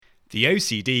The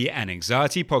OCD and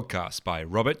Anxiety Podcast by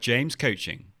Robert James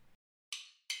Coaching.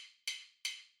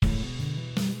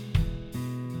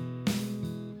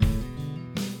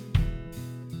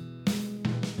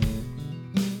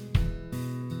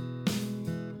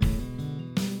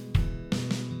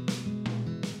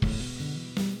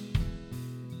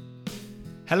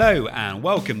 Hello and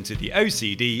welcome to the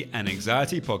OCD and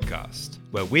Anxiety Podcast,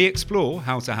 where we explore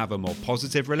how to have a more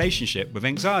positive relationship with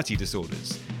anxiety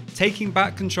disorders, taking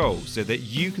back control so that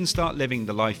you can start living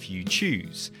the life you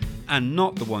choose and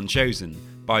not the one chosen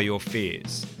by your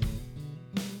fears.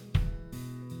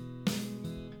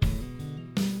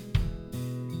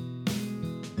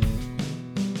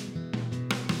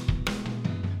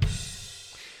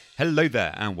 Hello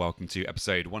there and welcome to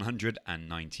episode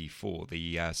 194.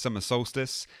 The summer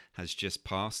solstice has just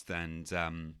passed and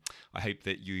I hope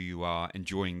that you are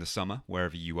enjoying the summer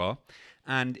wherever you are.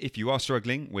 And if you are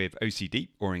struggling with OCD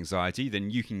or anxiety,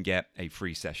 then you can get a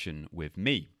free session with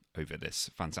me over this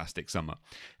fantastic summer.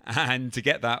 And to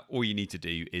get that, all you need to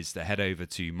do is to head over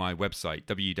to my website,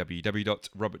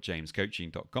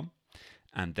 www.robertjamescoaching.com.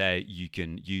 And there you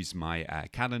can use my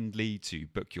Calendly to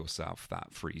book yourself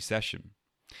that free session.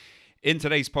 In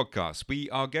today's podcast,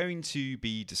 we are going to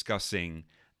be discussing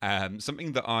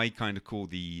something that I kind of call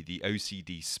the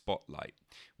OCD Spotlight,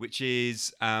 which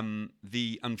is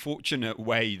the unfortunate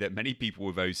way that many people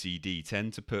with OCD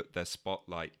tend to put their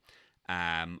spotlight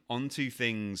onto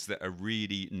things that are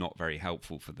really not very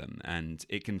helpful for them. And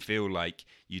it can feel like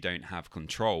you don't have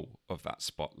control of that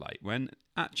spotlight when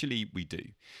actually we do.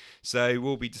 So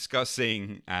we'll be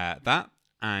discussing that.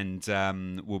 And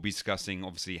we'll be discussing,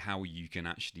 obviously, how you can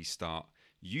actually start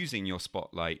using your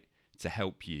spotlight to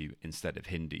help you instead of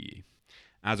hinder you.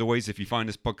 As always, if you find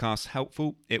this podcast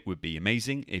helpful, it would be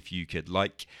amazing if you could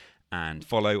like and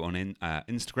follow on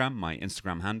Instagram. My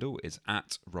Instagram handle is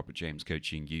at Robert James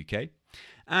Coaching UK.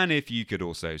 And if you could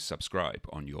also subscribe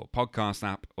on your podcast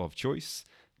app of choice,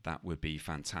 that would be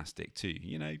fantastic too.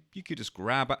 You know, you could just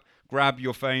grab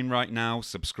your phone right now,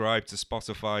 subscribe to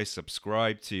Spotify,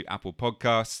 subscribe to Apple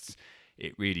Podcasts.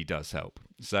 It really does help.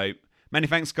 So many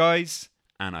thanks, guys,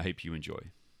 and I hope you enjoy.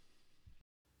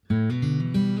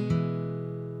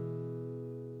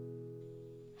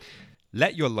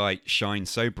 Let your light shine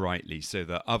so brightly so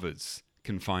that others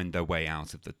can find their way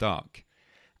out of the dark.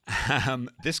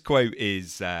 This quote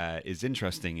is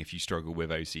interesting if you struggle with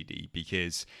OCD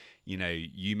because you know,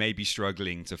 you may be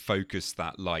struggling to focus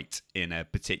that light in a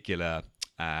particular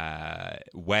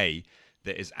way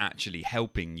that is actually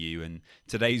helping you. And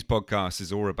today's podcast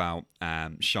is all about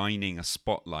shining a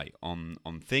spotlight on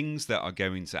things that are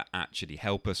going to actually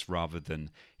help us rather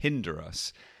than hinder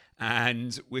us.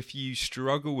 And if you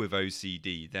struggle with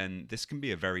OCD, then this can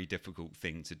be a very difficult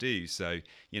thing to do. So,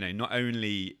 you know, not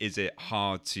only is it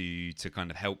hard to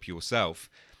kind of help yourself,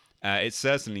 it's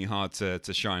certainly hard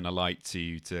to shine a light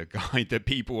to guide the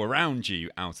people around you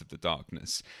out of the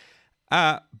darkness.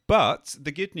 But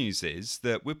the good news is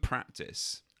that with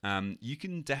practice, you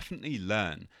can definitely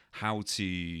learn how to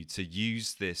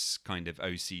use this kind of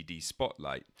OCD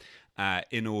spotlight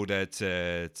in order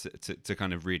to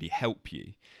kind of really help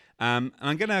you. And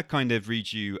I'm going to kind of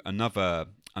read you another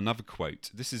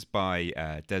quote. This is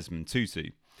by Desmond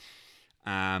Tutu.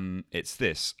 It's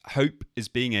this: hope is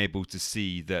being able to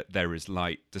see that there is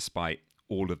light despite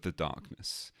all of the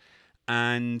darkness.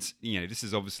 And, you know, this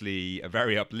is obviously a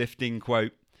very uplifting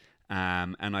quote.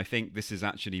 And I think this is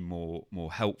actually more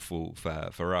helpful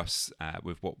for us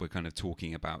with what we're kind of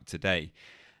talking about today.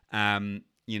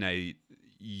 You know,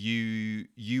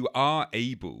 you are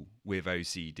able with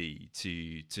OCD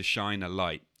to shine a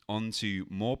light onto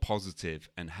more positive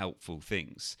and helpful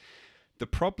things. The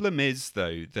problem is,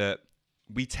 though, that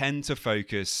we tend to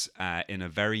focus in a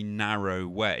very narrow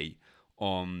way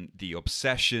on the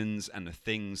obsessions and the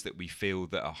things that we feel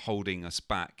that are holding us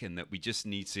back and that we just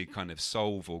need to kind of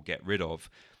solve or get rid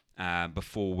of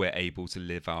before we're able to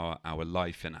live our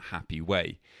life in a happy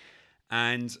way.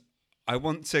 And I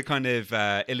want to kind of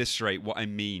illustrate what I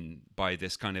mean by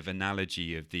this kind of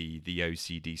analogy of the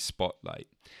OCD spotlight.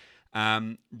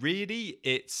 Really,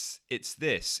 it's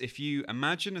this. If you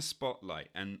imagine a spotlight,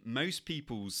 and most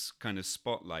people's kind of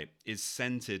spotlight is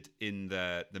centered in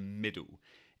the middle.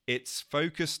 It's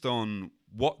focused on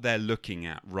what they're looking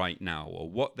at right now or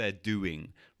what they're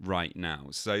doing right now.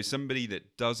 So somebody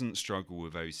that doesn't struggle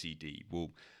with OCD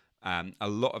will a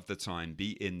lot of the time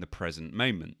be in the present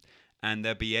moment. And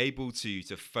they'll be able to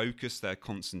focus their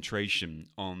concentration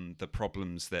on the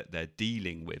problems that they're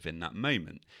dealing with in that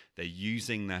moment. They're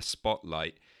using their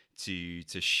spotlight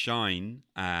to shine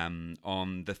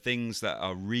on the things that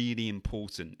are really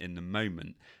important in the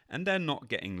moment, and they're not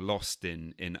getting lost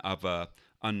in other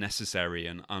unnecessary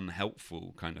and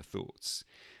unhelpful kind of thoughts.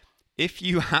 If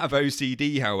you have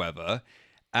OCD, however,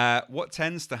 what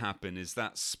tends to happen is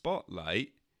that spotlight,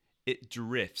 it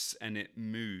drifts and it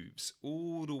moves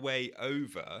all the way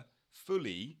over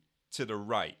fully to the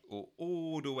right, or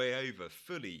all the way over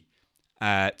fully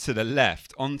to the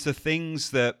left, onto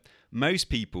things that most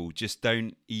people just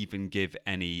don't even give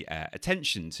any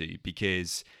attention to,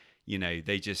 because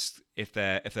they just, if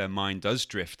their mind does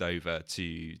drift over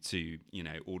to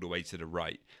all the way to the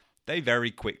right, they very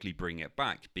quickly bring it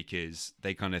back, because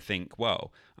they kind of think,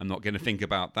 well, I'm not going to think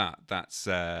about that. That's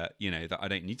that I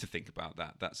don't need to think about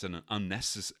that. That's an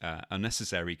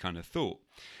unnecessary kind of thought.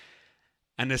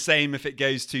 And the same if it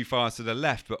goes too far to the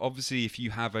left. But obviously, if you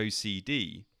have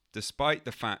OCD, despite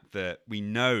the fact that we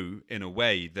know in a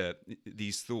way that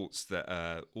these thoughts that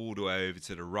are all the way over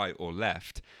to the right or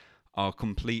left are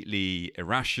completely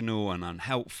irrational and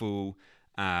unhelpful,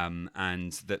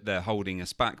 and that they're holding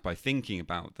us back by thinking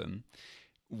about them,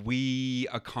 we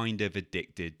are kind of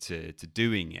addicted to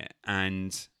doing it.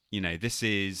 And this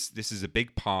is a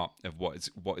big part of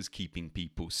what is keeping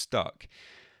people stuck.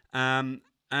 And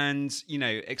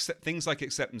things like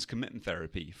acceptance commitment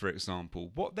therapy, for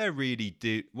example, what they're really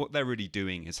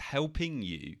doing is helping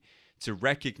you to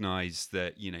recognize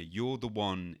that you're the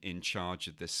one in charge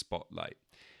of this spotlight.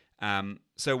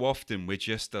 So often we're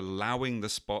just allowing the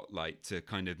spotlight to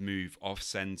kind of move off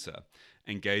center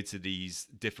and go to these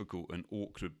difficult and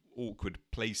awkward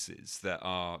places that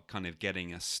are kind of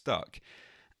getting us stuck.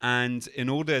 And in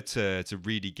order to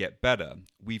really get better,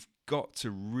 we've got to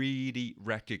really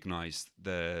recognize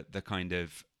the kind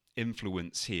of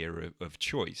influence here of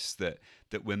choice, that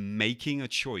we're making a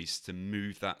choice to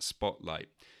move that spotlight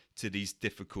to these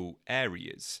difficult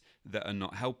areas that are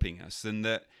not helping us, and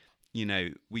that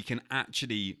we can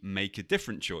actually make a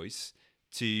different choice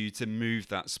to move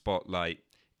that spotlight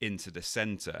into the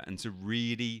center, and to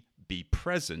really be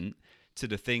present to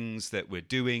the things that we're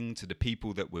doing, to the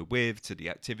people that we're with, to the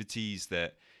activities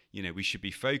that we should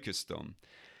be focused on.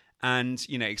 And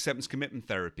acceptance commitment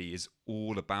therapy is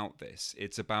all about this.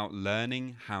 It's about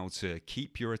learning how to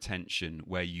keep your attention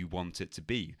where you want it to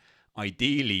be,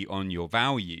 ideally on your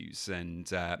values,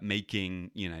 and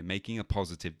making a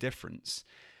positive difference.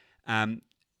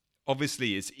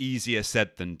 Obviously, it's easier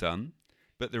said than done,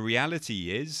 but the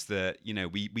reality is that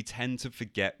we tend to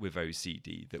forget with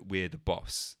OCD that we're the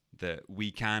boss, that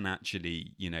we can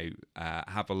actually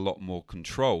have a lot more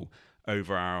control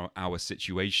over our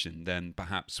situation than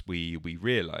perhaps we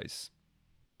realize.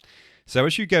 So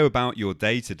as you go about your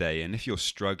day today, and if you're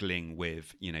struggling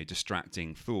with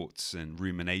distracting thoughts and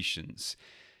ruminations,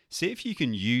 see if you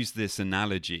can use this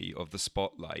analogy of the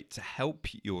spotlight to help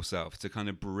yourself to kind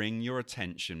of bring your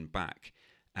attention back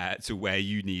to where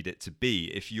you need it to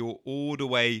be. If you're all the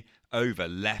way over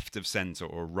left of center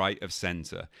or right of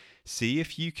center, see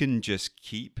if you can just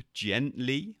keep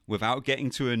gently, without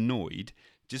getting too annoyed,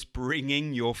 just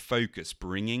bringing your focus,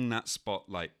 bringing that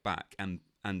spotlight back, and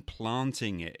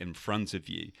planting it in front of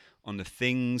you on the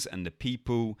things and the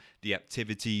people, the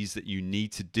activities that you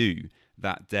need to do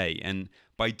that day. And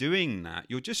by doing that,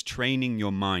 you're just training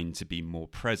your mind to be more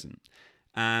present.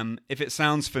 If it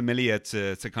sounds familiar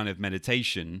to kind of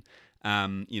meditation,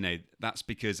 that's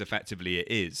because effectively it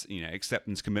is.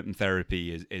 Acceptance commitment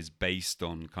therapy is based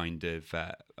on kind of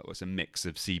it's a mix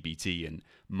of CBT and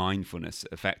mindfulness,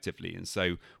 effectively. And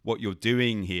so what you're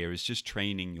doing here is just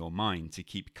training your mind to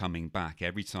keep coming back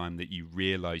every time that you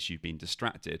realize you've been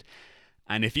distracted.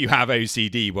 And if you have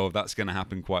OCD, well, that's going to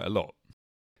happen quite a lot.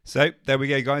 So there we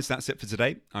go, guys. That's it for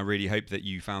today. I really hope that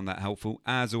you found that helpful.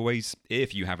 As always,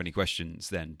 if you have any questions,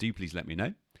 then do please let me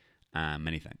know. And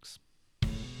many thanks.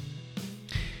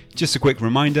 Just a quick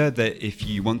reminder that if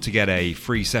you want to get a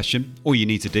free session, all you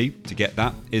need to do to get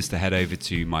that is to head over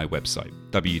to my website,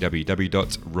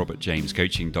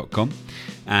 www.robertjamescoaching.com.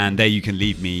 And there you can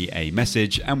leave me a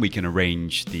message and we can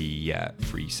arrange the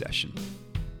free session.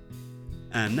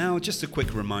 And now just a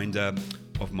quick reminder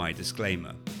of my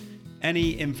disclaimer.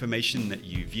 Any information that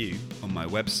you view on my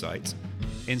website,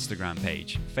 Instagram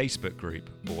page, Facebook group,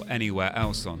 or anywhere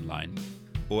else online,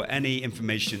 or any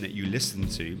information that you listen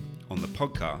to on the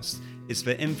podcast is for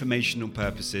informational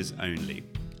purposes only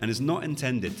and is not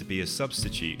intended to be a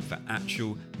substitute for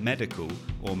actual medical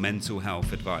or mental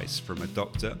health advice from a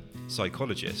doctor,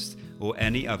 psychologist, or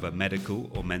any other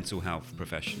medical or mental health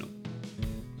professional.